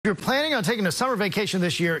If you're planning on taking a summer vacation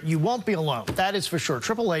this year, you won't be alone. That is for sure.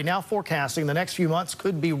 AAA now forecasting the next few months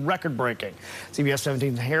could be record-breaking. CBS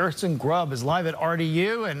 17's Harrison Grubb is live at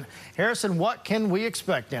RDU. And Harrison, what can we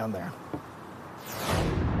expect down there?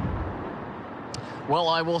 Well,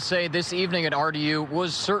 I will say this evening at RDU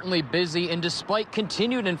was certainly busy, and despite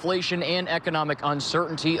continued inflation and economic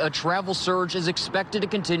uncertainty, a travel surge is expected to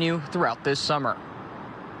continue throughout this summer.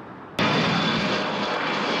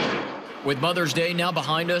 With Mother's Day now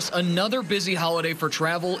behind us, another busy holiday for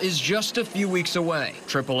travel is just a few weeks away.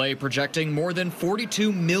 AAA projecting more than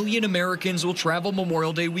 42 million Americans will travel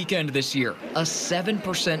Memorial Day weekend this year, a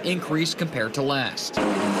 7% increase compared to last.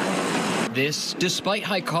 This despite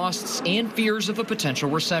high costs and fears of a potential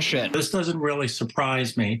recession. This doesn't really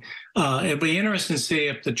surprise me. It'll be interesting to see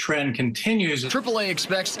if the trend continues. AAA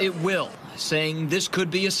expects it will, saying this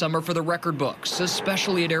could be a summer for the record books,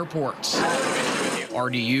 especially at airports.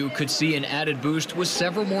 RDU could see an added boost with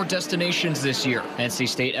several more destinations this year. NC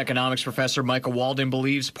State economics professor Michael Walden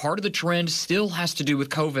believes part of the trend still has to do with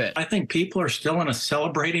COVID. I think people are still in a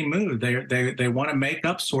celebrating mood. They want to make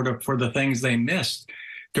up sort of for the things they missed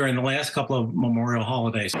during the last couple of Memorial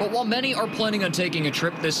holidays. But while many are planning on taking a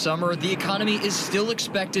trip this summer, the economy is still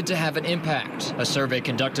expected to have an impact. A survey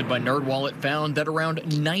conducted by NerdWallet found that around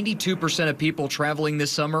 92% of people traveling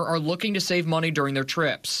this summer are looking to save money during their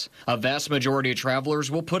trips. A vast majority of travelers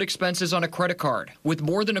will put expenses on a credit card, with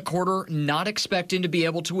more than a quarter not expecting to be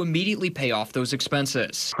able to immediately pay off those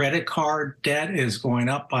expenses. Credit card debt is going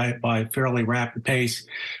up by a fairly rapid pace.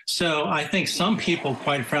 So I think some people,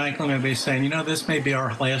 quite frankly, may be saying, this may be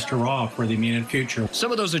our last hurrah for the immediate future.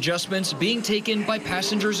 Some of those adjustments being taken by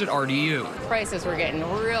passengers at RDU. Prices were getting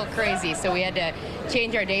real crazy, so we had to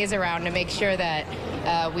change our days around to make sure that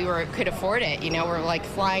we could afford it. We're like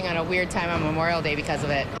flying on a weird time on Memorial Day because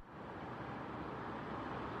of it.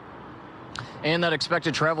 And that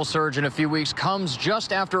expected travel surge in a few weeks comes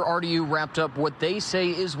just after RDU wrapped up what they say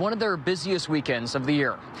is one of their busiest weekends of the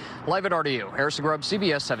year. Live at RDU, Harrison Grubb,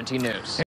 CBS 17 News.